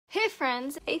Hey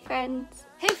friends,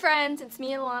 it's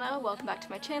me Alana, welcome back to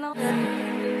my channel.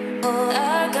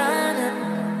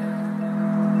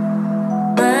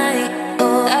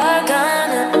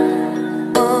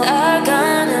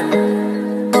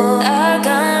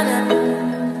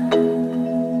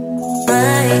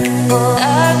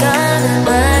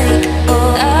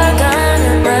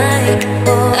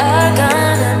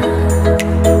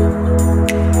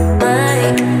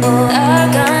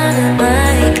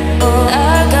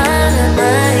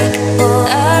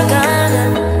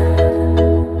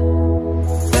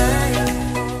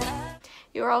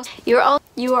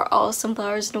 You are all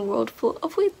sunflowers in a world full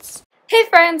of weeds. Hey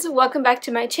friends, welcome back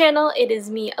to my channel. It is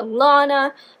me,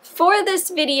 Alana. For this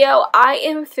video, I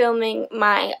am filming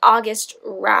my August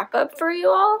wrap-up for you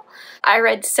all. I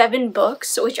read 7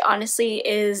 books, which honestly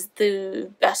is the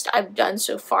best I've done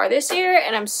so far this year,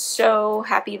 and I'm so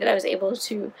happy that I was able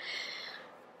to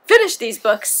finish these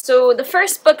books. So the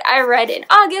first book I read in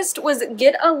August was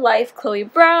Get a Life, Chloe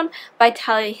Brown by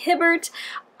Talia Hibbert.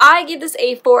 I gave this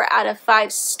a 4 out of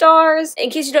 5 stars.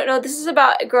 In case you don't know, this is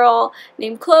about a girl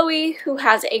named Chloe who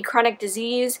has a chronic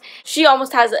disease. She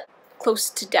almost has a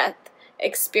close to death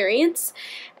experience.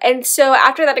 And so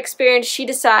after that experience, she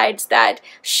decides that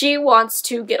she wants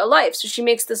to get a life. So she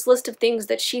makes this list of things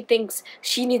that she thinks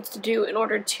she needs to do in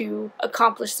order to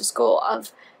accomplish this goal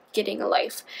of getting a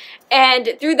life.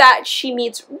 And through that, she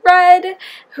meets Red,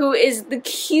 who is the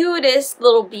cutest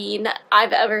little bean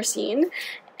I've ever seen.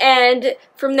 And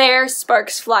from there,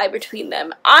 sparks fly between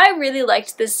them. I really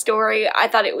liked this story. I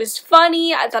thought it was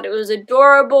funny, I thought it was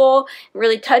adorable,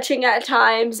 really touching at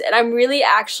times, and I'm really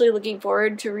actually looking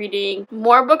forward to reading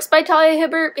more books by Talia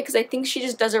Hibbert because I think she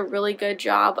just does a really good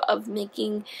job of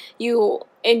making you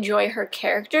enjoy her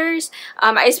characters.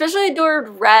 I especially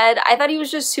adored Red. I thought he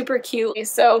was just super cute.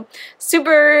 So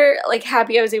super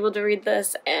happy I was able to read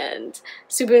this and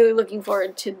super looking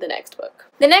forward to the next book.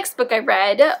 The next book I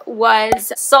read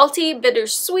was Salty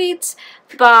Bittersweet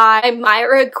by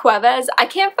Myra Cuevas. I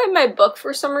can't find my book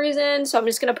for some reason, so I'm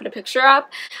just going to put a picture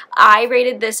up. I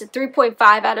rated this a 3.5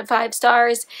 out of 5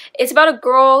 stars. It's about a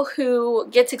girl who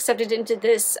gets accepted into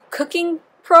this cooking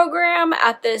program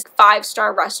at this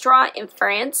 5-star restaurant in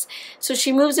France. So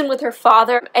she moves in with her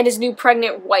father and his new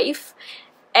pregnant wife,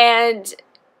 and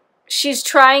she's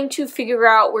trying to figure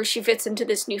out where she fits into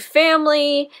this new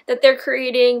family that they're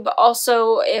creating, but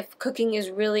also if cooking is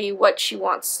really what she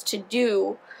wants to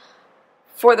do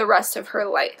for the rest of her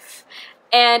life.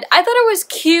 And I thought it was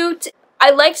cute.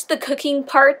 I liked the cooking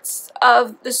parts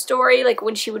of the story, like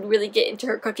when she would really get into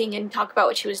her cooking and talk about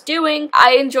what she was doing.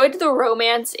 I enjoyed the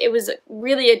romance. It was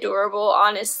really adorable,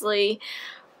 honestly.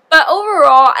 But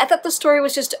overall, I thought the story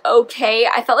was just okay.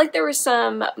 I felt like there were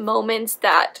some moments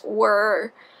that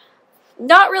were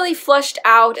not really fleshed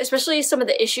out, especially some of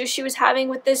the issues she was having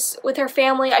with her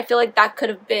family. I feel like that could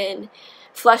have been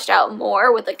fleshed out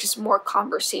more with just more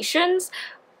conversations.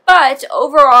 But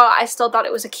overall, I still thought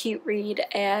it was a cute read,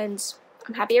 and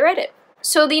I'm happy I read it.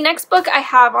 So the next book I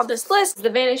have on this list is The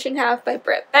Vanishing Half by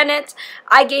Britt Bennett.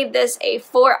 I gave this a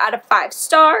 4 out of 5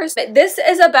 stars. This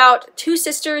is about 2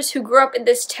 sisters who grew up in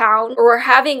this town where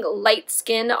having light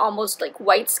skin, almost like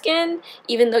white skin,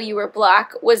 even though you were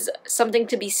black, was something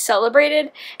to be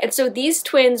celebrated. And so these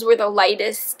twins were the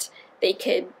lightest they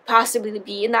could possibly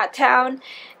be in that town.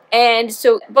 And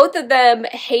so both of them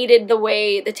hated the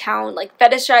way the town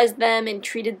fetishized them and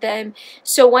treated them.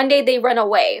 So one day they run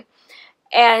away.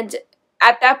 And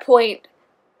at that point,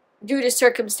 due to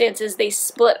circumstances, they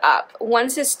split up. One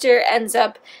sister ends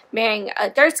up marrying a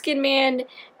dark-skinned man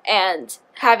and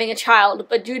having a child,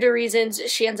 but due to reasons,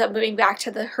 she ends up moving back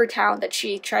to her town that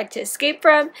she tried to escape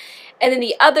from. And then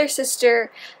the other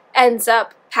sister ends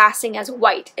up passing as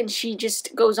white, and she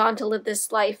just goes on to live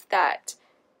this life that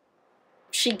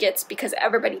she gets because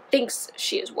everybody thinks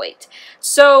she is white.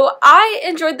 So I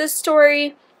enjoyed this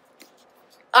story.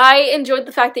 I enjoyed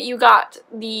the fact that you got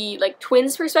the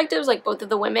twins' perspectives, both of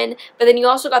the women, but then you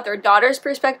also got their daughter's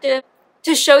perspective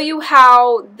to show you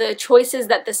how the choices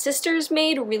that the sisters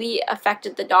made really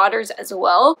affected the daughters as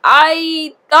well.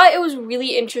 I thought it was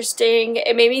really interesting.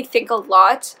 It made me think a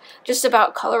lot just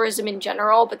about colorism in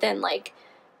general, but then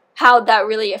how that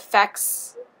really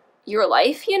affects your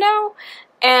life, you know?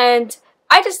 And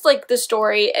I just liked the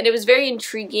story, and it was very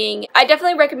intriguing. I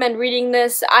definitely recommend reading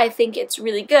this. I think it's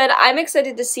really good. I'm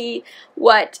excited to see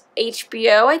what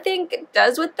HBO, I think,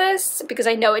 does with this, because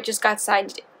I know it just got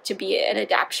signed to be an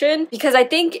adaptation. Because I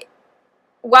think,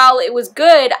 while it was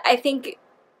good, I think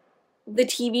the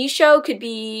TV show could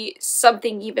be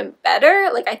something even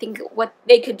better. I think what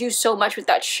they could do so much with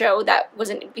that show that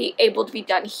wasn't able to be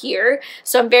done here.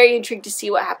 So I'm very intrigued to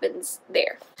see what happens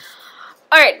there.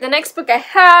 Alright, the next book I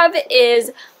have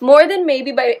is More Than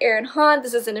Maybe by Erin Hahn.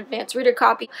 This is an advanced reader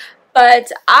copy,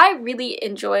 but I really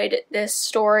enjoyed this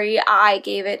story. I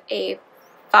gave it a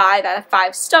 5 out of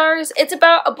 5 stars. It's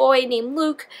about a boy named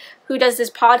Luke who does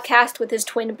this podcast with his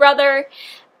twin brother,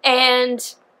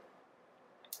 and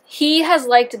he has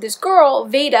liked this girl,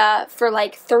 Veda, for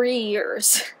like 3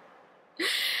 years.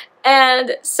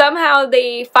 And somehow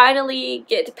they finally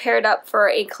get paired up for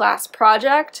a class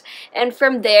project, and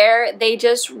from there they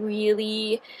just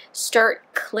really start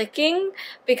clicking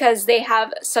because they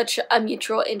have such a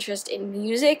mutual interest in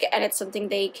music and it's something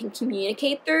they can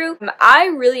communicate through. I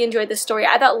really enjoyed this story.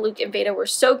 I thought Luke and Veda were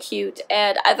so cute,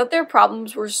 and I thought their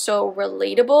problems were so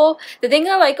relatable. The thing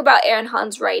I like about Erin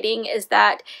Hahn's writing is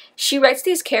that she writes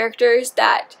these characters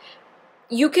that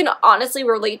you can honestly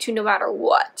relate to no matter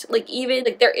what. Like, even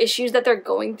like their issues that they're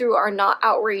going through are not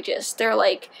outrageous. They're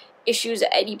like issues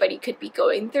that anybody could be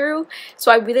going through. So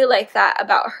I really like that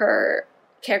about her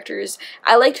characters.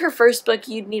 I liked her first book,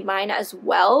 You'd Need Mine, as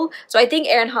well. So I think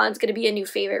Erin Hahn's gonna be a new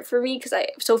favorite for me because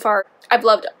so far I've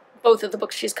loved both of the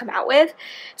books she's come out with.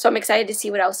 So I'm excited to see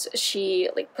what else she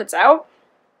like puts out.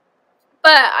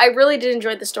 But I really did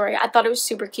enjoy the story. I thought it was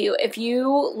super cute. If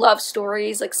you love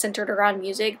stories like centered around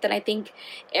music, then I think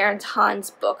Erin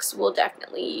Hahn's books will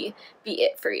definitely be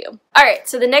it for you. Alright,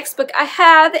 so the next book I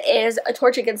have is A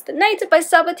Torch Against the Night by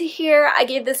Sabaa Tahir. I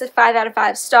gave this a 5 out of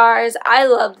 5 stars. I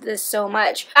loved this so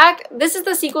much. In fact, this is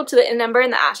the sequel to The Ember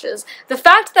and the Ashes. The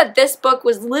fact that this book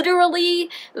was literally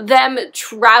them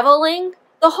traveling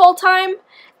the whole time,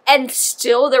 and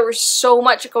still there was so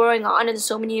much going on and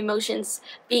so many emotions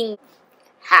being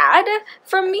had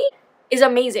from me is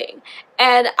amazing,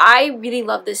 and I really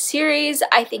love this series.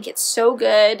 I think it's so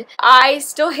good. I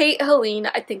still hate Helene.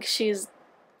 I think she's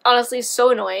honestly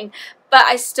so annoying, but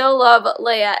I still love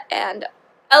Leia and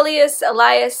Elias.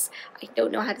 I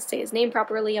don't know how to say his name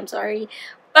properly, I'm sorry,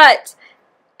 but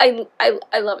I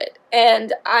love it,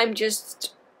 and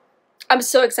I'm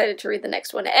so excited to read the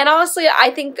next one. And honestly,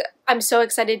 I think I'm so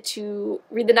excited to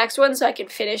read the next one so I can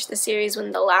finish the series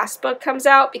when the last book comes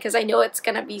out, because I know it's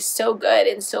gonna be so good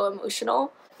and so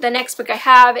emotional. The next book I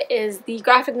have is the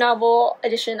graphic novel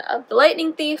edition of The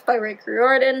Lightning Thief by Rick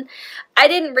Riordan. I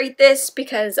didn't rate this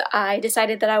because I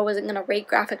decided that I wasn't gonna rate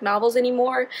graphic novels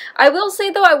anymore. I will say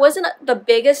though, I wasn't the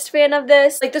biggest fan of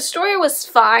this. Like, the story was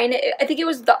fine. I think it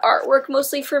was the artwork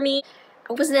mostly for me.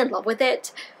 I wasn't in love with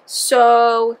it.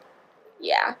 So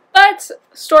yeah, but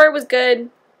story was good,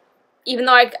 even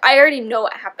though I already know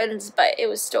what happens, but it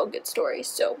was still a good story.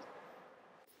 So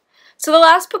the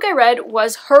last book I read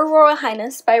was Her Royal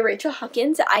Highness by Rachel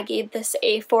Hawkins. I gave this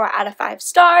a 4 out of 5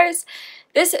 stars.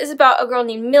 This is about a girl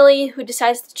named Millie who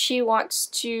decides that she wants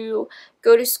to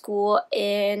go to school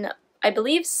in, I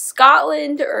believe,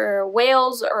 Scotland or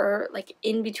Wales, or like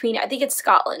in between. I think it's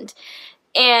Scotland.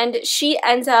 And she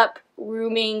ends up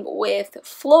rooming with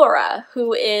Flora,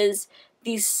 who is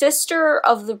the sister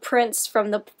of the prince from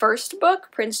the first book,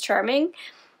 Prince Charming.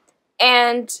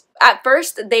 And at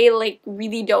first they like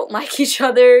really don't like each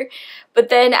other, but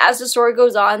then as the story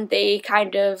goes on, they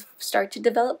kind of start to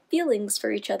develop feelings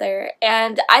for each other.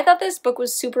 And I thought this book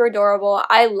was super adorable.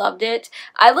 I loved it.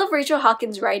 I love Rachel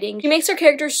Hawkins' writing. She makes her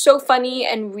characters so funny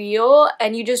and real,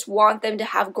 and you just want them to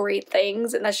have great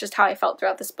things, and that's just how I felt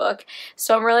throughout this book.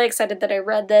 So I'm really excited that I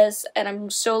read this, and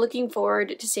I'm so looking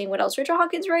forward to seeing what else Rachel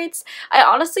Hawkins writes. I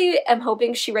honestly am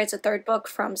hoping she writes a third book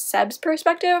from Seb's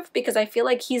perspective, because I feel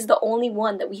like he's the only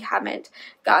one that we haven't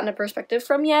gotten a perspective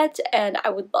from yet, and I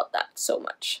would love that so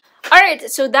much. Alright,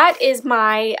 so that is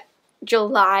my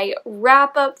July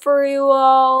wrap up for you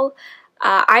all.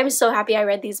 I'm so happy I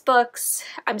read these books.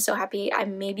 I'm so happy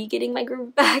I'm maybe getting my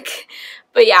groove back.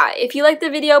 But yeah, if you liked the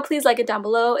video, please like it down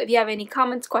below. If you have any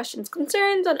comments, questions,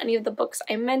 concerns on any of the books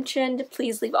I mentioned,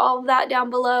 please leave all of that down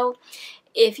below.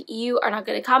 If you are not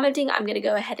good at commenting, I'm going to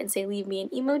go ahead and say leave me an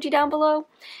emoji down below.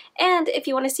 And if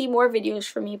you want to see more videos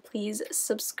from me, please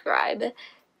subscribe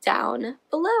down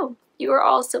below. You are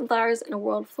all sunflowers in a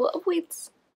world full of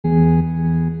weeds.